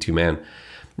in 2-man.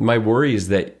 My worry is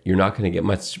that you're not going to get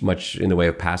much in the way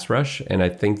of pass rush, and I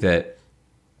think that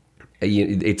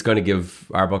it's going to give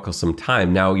Arbuckle some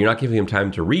time. Now, you're not giving him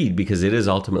time to read because it is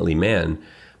ultimately man,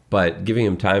 but giving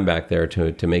him time back there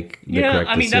to make the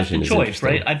correct decision. That's the choice,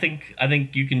 right? I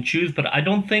think you can choose, but I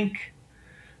don't think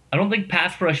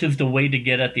pass rush is the way to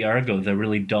get at the Argos. I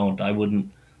really don't. I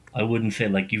wouldn't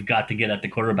say you've got to get at the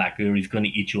quarterback or he's going to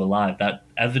eat you alive. That,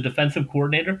 as a defensive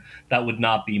coordinator, that would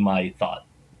not be my thought.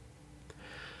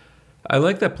 I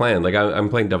like that plan. I'm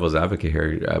playing devil's advocate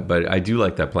here, but I do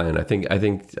like that plan. I think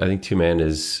 2-man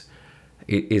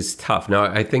is tough. Now,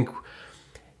 I think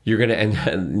you're going to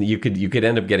end. You could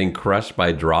end up getting crushed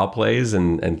by draw plays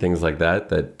and things like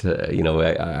that.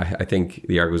 I think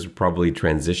the Argos would probably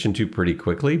transition to pretty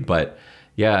quickly. But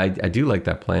yeah, I do like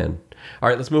that plan. All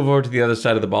right, let's move over to the other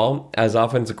side of the ball. As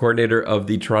offensive coordinator of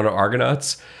the Toronto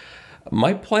Argonauts,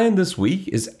 my plan this week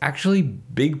is actually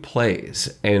big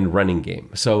plays and running game.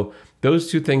 So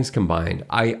those two things combined,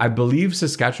 I believe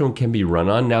Saskatchewan can be run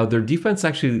on. Now, their defense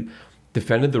actually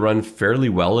defended the run fairly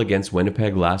well against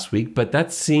Winnipeg last week, but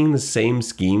that's seeing the same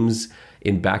schemes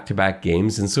in back-to-back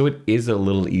games, and so it is a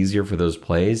little easier for those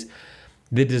plays.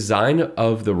 the design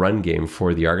of the run game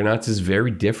for the Argonauts is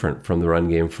very different from the run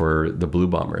game for the Blue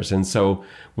Bombers. And so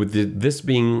with this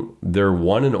being their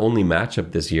one and only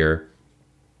matchup this year,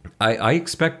 I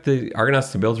expect the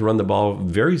Argonauts to be able to run the ball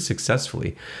very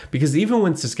successfully, because even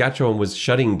when Saskatchewan was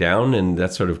shutting down, and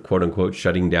that sort of quote unquote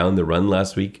shutting down the run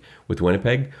last week with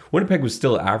Winnipeg was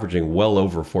still averaging well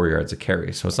over 4 yards a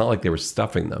carry. So it's not like they were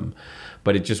stuffing them,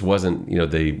 but it just wasn't,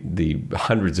 the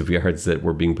hundreds of yards that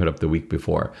were being put up the week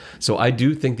before. So I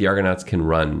do think the Argonauts can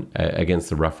run against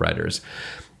the Rough Riders.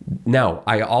 Now,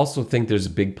 I also think there's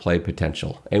big play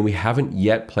potential, and we haven't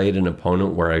yet played an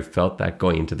opponent where I felt that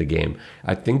going into the game.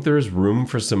 I think there's room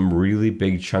for some really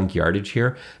big chunk yardage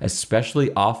here,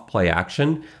 especially off play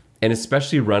action, and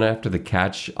especially run after the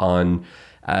catch on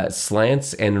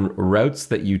slants and routes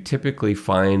that you typically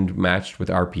find matched with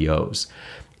RPOs.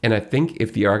 And I think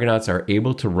if the Argonauts are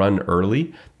able to run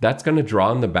early, that's going to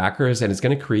draw in the backers, and it's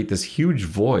going to create this huge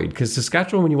void. Because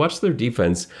Saskatchewan, when you watch their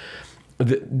defense,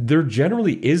 there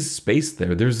generally is space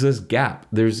there. There's this gap.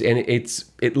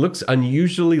 It looks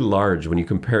unusually large when you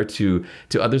compare it to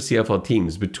other CFL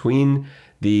teams between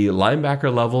the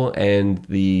linebacker level and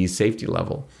the safety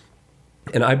level.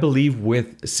 And I believe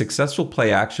with successful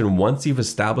play action, once you've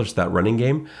established that running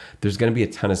game, there's going to be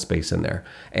a ton of space in there.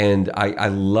 And I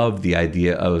love the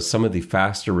idea of some of the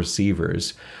faster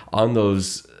receivers on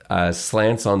those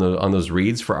slants, on those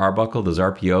reads for Arbuckle, those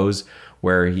RPOs,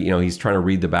 where he's trying to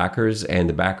read the backers, and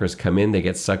the backers come in, they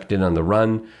get sucked in on the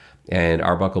run, and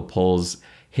Arbuckle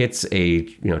hits a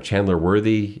Chandler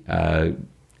Worthy.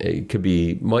 It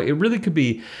really could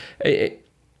be.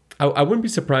 I wouldn't be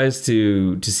surprised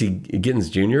to see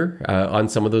Gittins Jr. On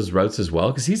some of those routes as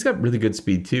well, because he's got really good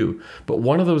speed too. But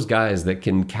one of those guys that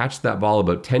can catch that ball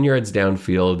about 10 yards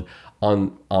downfield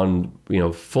on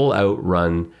full out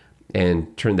run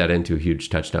and turn that into a huge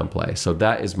touchdown play. So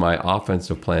that is my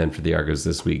offensive plan for the Argos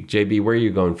this week. JB, where are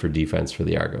you going for defense for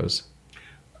the Argos?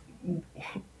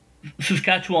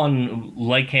 Saskatchewan,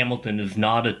 like Hamilton, is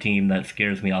not a team that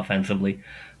scares me offensively.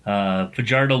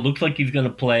 Fajardo looks like he's going to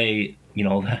play.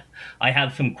 I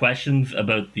have some questions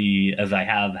about as I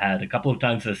have had a couple of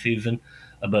times this season,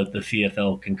 about the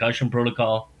CFL concussion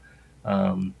protocol.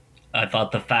 I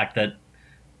thought the fact that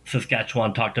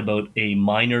Saskatchewan talked about a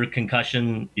minor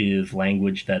concussion is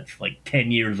language that's like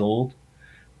 10 years old.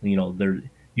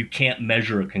 You can't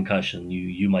measure a concussion.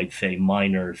 You might say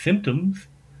minor symptoms,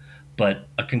 but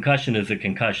a concussion is a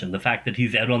concussion. The fact that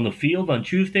he's out on the field on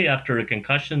Tuesday after a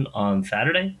concussion on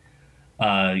Saturday,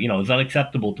 is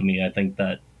unacceptable to me. I think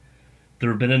that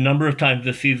there have been a number of times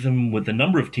this season with a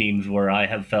number of teams where I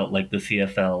have felt like the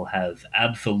CFL has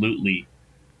absolutely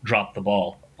dropped the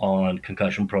ball on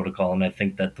concussion protocol, and I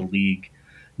think that the league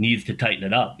needs to tighten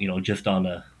it up. Just on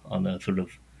a sort of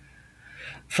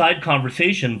side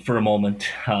conversation for a moment.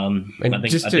 To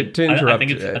interrupt,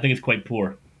 I think it's quite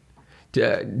poor.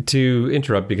 To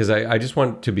interrupt, because I just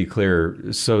want to be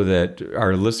clear so that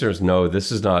our listeners know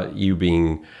this is not you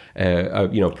being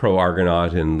pro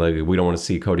Argonaut and like we don't want to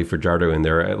see Cody Fajardo in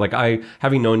there. Like,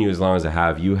 having known you as long as I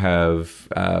have, you have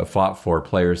fought for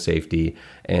player safety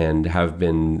and have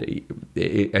been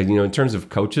in terms of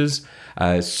coaches,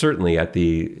 certainly at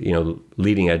the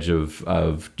leading edge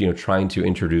of trying to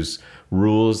introduce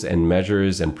rules and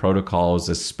measures and protocols,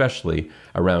 especially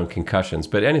around concussions,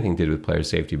 but anything to do with player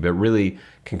safety. But really,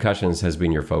 concussions has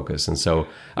been your focus, and so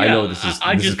I know this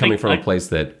is coming from a place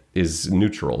that is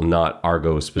neutral, not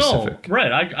Argo specific. No,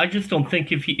 right. I just don't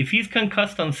think if he's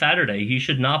concussed on Saturday, he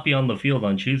should not be on the field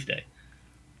on Tuesday.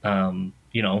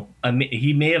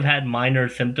 He may have had minor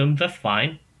symptoms. That's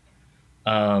fine.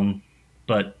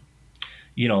 But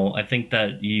I think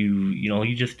that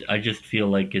I just feel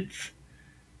like it's.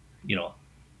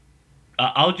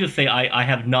 I'll just say I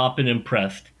have not been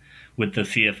impressed with the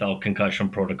CFL concussion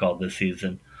protocol this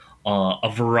season a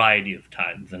variety of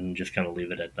times, and just kind of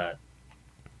leave it at that.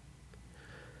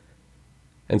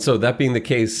 And so that being the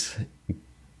case,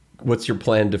 what's your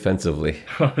plan defensively?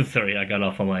 Sorry, I got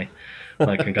off on my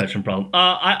concussion problem.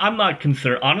 I'm not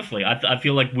concerned. Honestly, I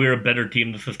feel like we're a better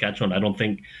team than Saskatchewan. I don't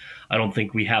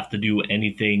think we have to do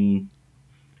anything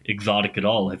exotic at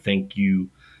all. I think you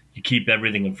keep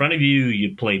everything in front of you.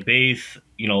 You play base.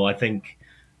 I think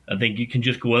you can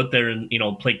just go out there and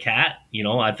play cat.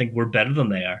 I think we're better than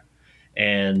they are.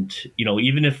 And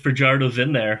even if Fajardo's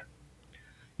in there,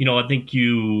 I think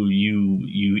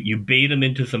you bait him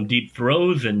into some deep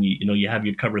throws, and you have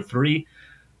your cover three.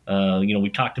 We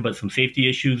talked about some safety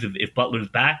issues if Butler's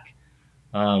back.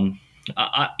 I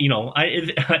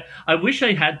wish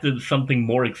I had something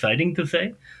more exciting to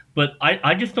say, but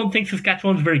I just don't think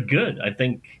Saskatchewan's very good. I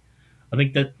think I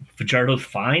think that Fajardo's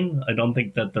fine. I don't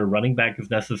think that their running back is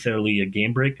necessarily a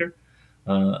game breaker.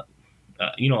 Uh,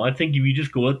 I think if you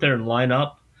just go out there and line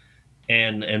up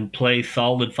and play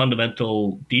solid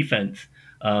fundamental defense,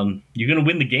 you're going to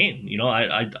win the game.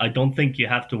 I don't think you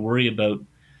have to worry about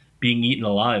being eaten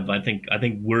alive. I think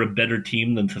we're a better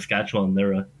team than Saskatchewan.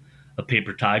 They're a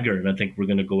paper tiger, and I think we're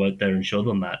going to go out there and show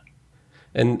them that.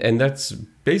 And that's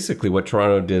basically what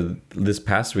Toronto did this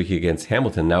past week against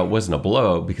Hamilton. Now, it wasn't a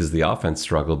blowout because the offense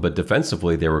struggled, but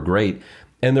defensively they were great.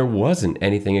 And there wasn't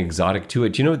anything exotic to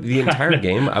it. The entire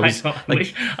game, I was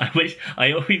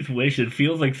I always wish, it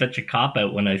feels like such a cop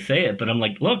out when I say it, but I'm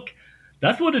like, look,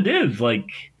 that's what it is.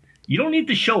 Like, you don't need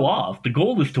to show off. The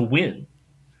goal is to win.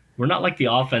 We're not like the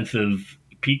offensive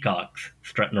peacocks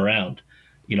strutting around.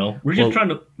 We're just trying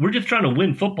to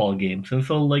win football games. And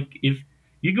so, like, if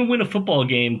you can win a football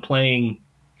game playing,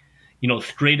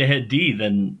 straight ahead D,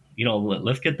 then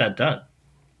let's get that done.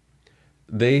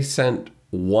 They sent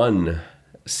one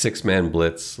 6-man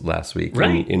blitz last week.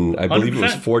 Right. In I believe 100%. It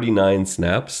was 49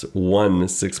 snaps, one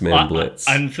 6-man blitz.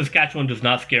 And Saskatchewan does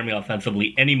not scare me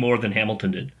offensively any more than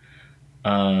Hamilton did.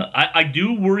 I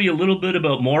do worry a little bit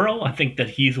about Morrow. I think that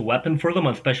he's a weapon for them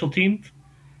on special teams,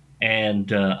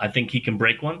 and I think he can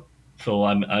break one. So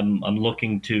I'm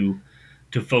looking to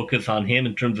focus on him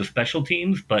in terms of special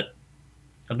teams. But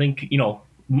I think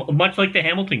much like the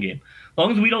Hamilton game, as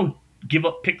long as we don't give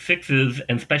up pick sixes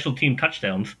and special team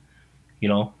touchdowns,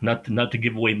 not to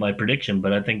give away my prediction,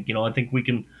 but I think we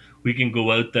can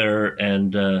go out there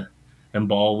and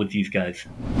ball with these guys.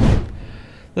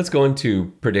 Let's go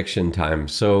into prediction time.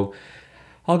 So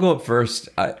I'll go up first.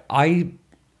 I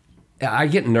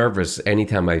get nervous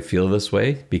anytime I feel this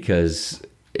way because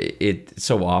it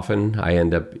so often I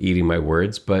end up eating my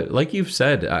words. But like you've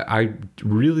said, I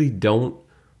really don't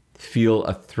feel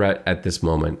a threat at this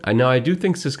moment. I know I do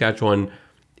think Saskatchewan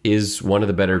is one of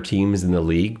the better teams in the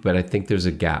league, but I think there's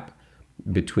a gap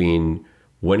between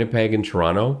Winnipeg and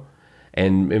Toronto,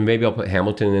 and maybe I'll put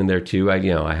Hamilton in there too. I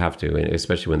have to,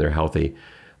 especially when they're healthy.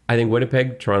 I think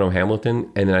Winnipeg, Toronto,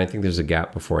 Hamilton, and then I think there's a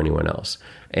gap before anyone else.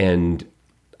 And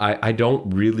I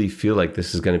don't really feel like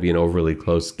this is going to be an overly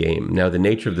close game. Now, the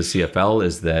nature of the CFL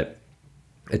is that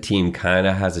a team kind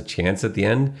of has a chance at the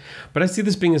end. But I see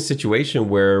this being a situation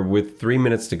where with 3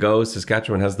 minutes to go,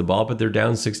 Saskatchewan has the ball, but they're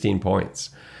down 16 points.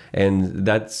 And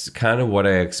that's kind of what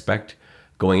I expect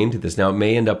going into this. Now, it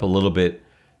may end up a little bit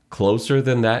closer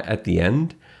than that at the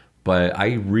end, but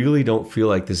I really don't feel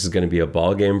like this is going to be a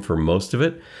ball game for most of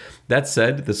it. That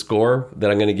said, the score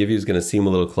that I'm going to give you is going to seem a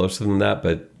little closer than that,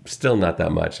 but still not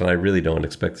that much. And I really don't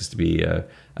expect this to be a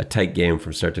tight game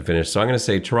from start to finish. So I'm going to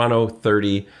say Toronto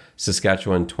 30,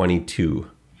 Saskatchewan 22.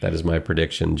 That is my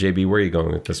prediction. JB, where are you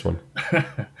going with this one?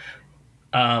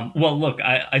 Well, look,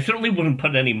 I certainly wouldn't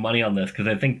put any money on this because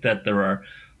I think that there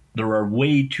are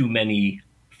way too many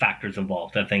factors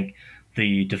involved. I think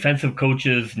the defensive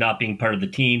coaches not being part of the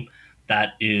team,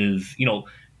 that is,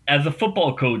 as a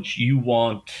football coach, you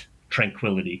want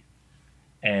tranquility.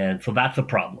 And so that's a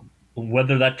problem.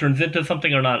 Whether that turns into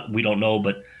something or not, we don't know,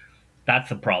 but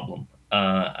that's a problem.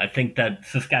 I think that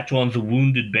Saskatchewan's a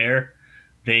wounded bear.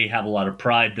 They have a lot of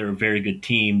pride. They're a very good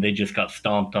team. They just got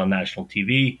stomped on national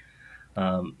TV.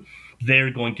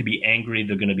 They're going to be angry.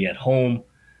 They're going to be at home.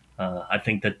 I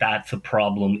think that that's a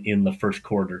problem in the first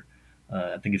quarter.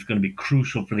 I think it's going to be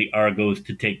crucial for the Argos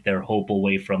to take their hope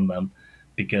away from them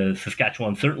because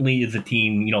Saskatchewan certainly is a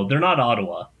team, they're not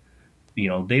Ottawa.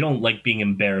 They don't like being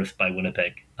embarrassed by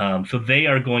Winnipeg. So they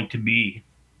are going to be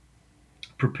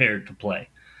prepared to play.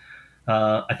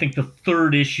 I think the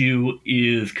third issue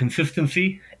is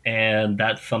consistency, and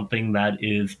that's something that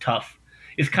is tough.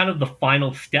 It's kind of the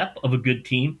final step of a good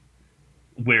team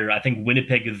where I think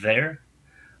Winnipeg is there,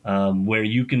 where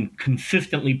you can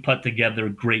consistently put together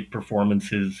great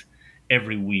performances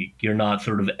every week. You're not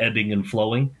sort of ebbing and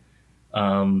flowing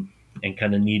and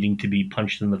kind of needing to be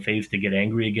punched in the face to get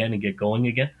angry again and get going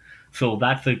again. So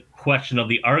that's a question of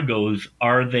the Argos.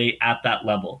 Are they at that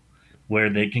level where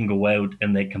they can go out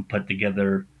and they can put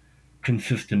together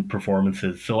consistent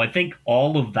performances? So I think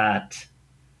all of that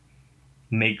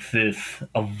makes this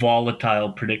a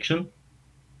volatile prediction.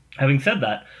 Having said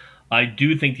that, I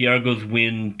do think the Argos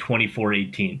win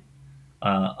 24-18.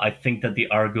 I think that the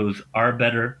Argos are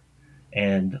better,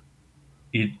 and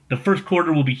the first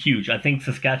quarter will be huge. I think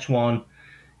Saskatchewan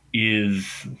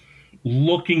is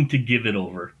looking to give it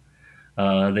over.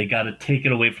 They got to take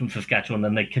it away from Saskatchewan,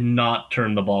 then they cannot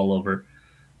turn the ball over,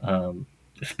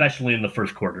 especially in the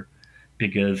first quarter,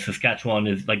 because Saskatchewan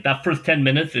is like that first 10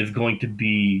 minutes is going to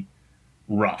be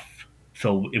rough.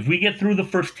 So if we get through the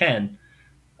first 10,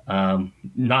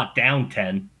 not down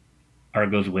 10,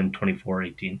 Argos win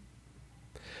 24-18.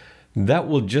 That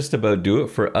will just about do it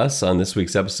for us on this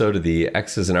week's episode of the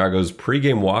X's and Argos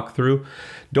pregame walkthrough.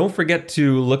 Don't forget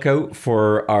to look out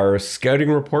for our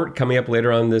scouting report coming up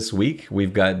later on this week.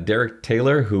 We've got Derek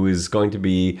Taylor, who is going to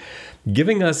be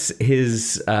giving us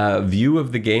his view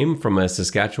of the game from a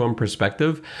Saskatchewan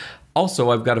perspective. Also,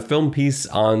 I've got a film piece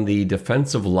on the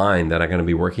defensive line that I'm going to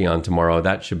be working on tomorrow.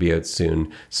 That should be out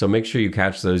soon. So make sure you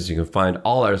catch those. You can find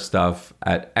all our stuff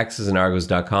at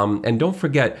xsandargos.com. And don't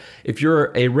forget, if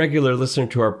you're a regular listener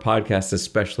to our podcast,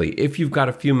 especially, if you've got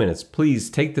a few minutes, please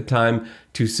take the time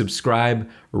to subscribe,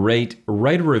 rate,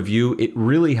 write a review. It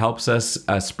really helps us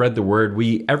spread the word.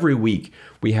 Every week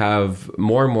we have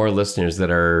more and more listeners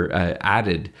that are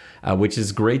added, which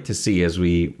is great to see as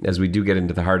we do get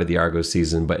into the heart of the Argos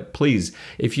season. But please,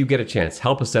 if you get a chance,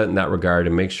 help us out in that regard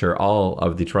and make sure all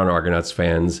of the Toronto Argonauts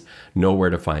fans know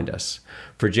where to find us.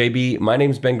 For JB, my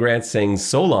name's Ben Grant saying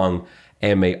so long,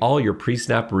 and may all your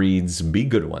pre-snap reads be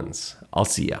good ones. I'll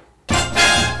see ya.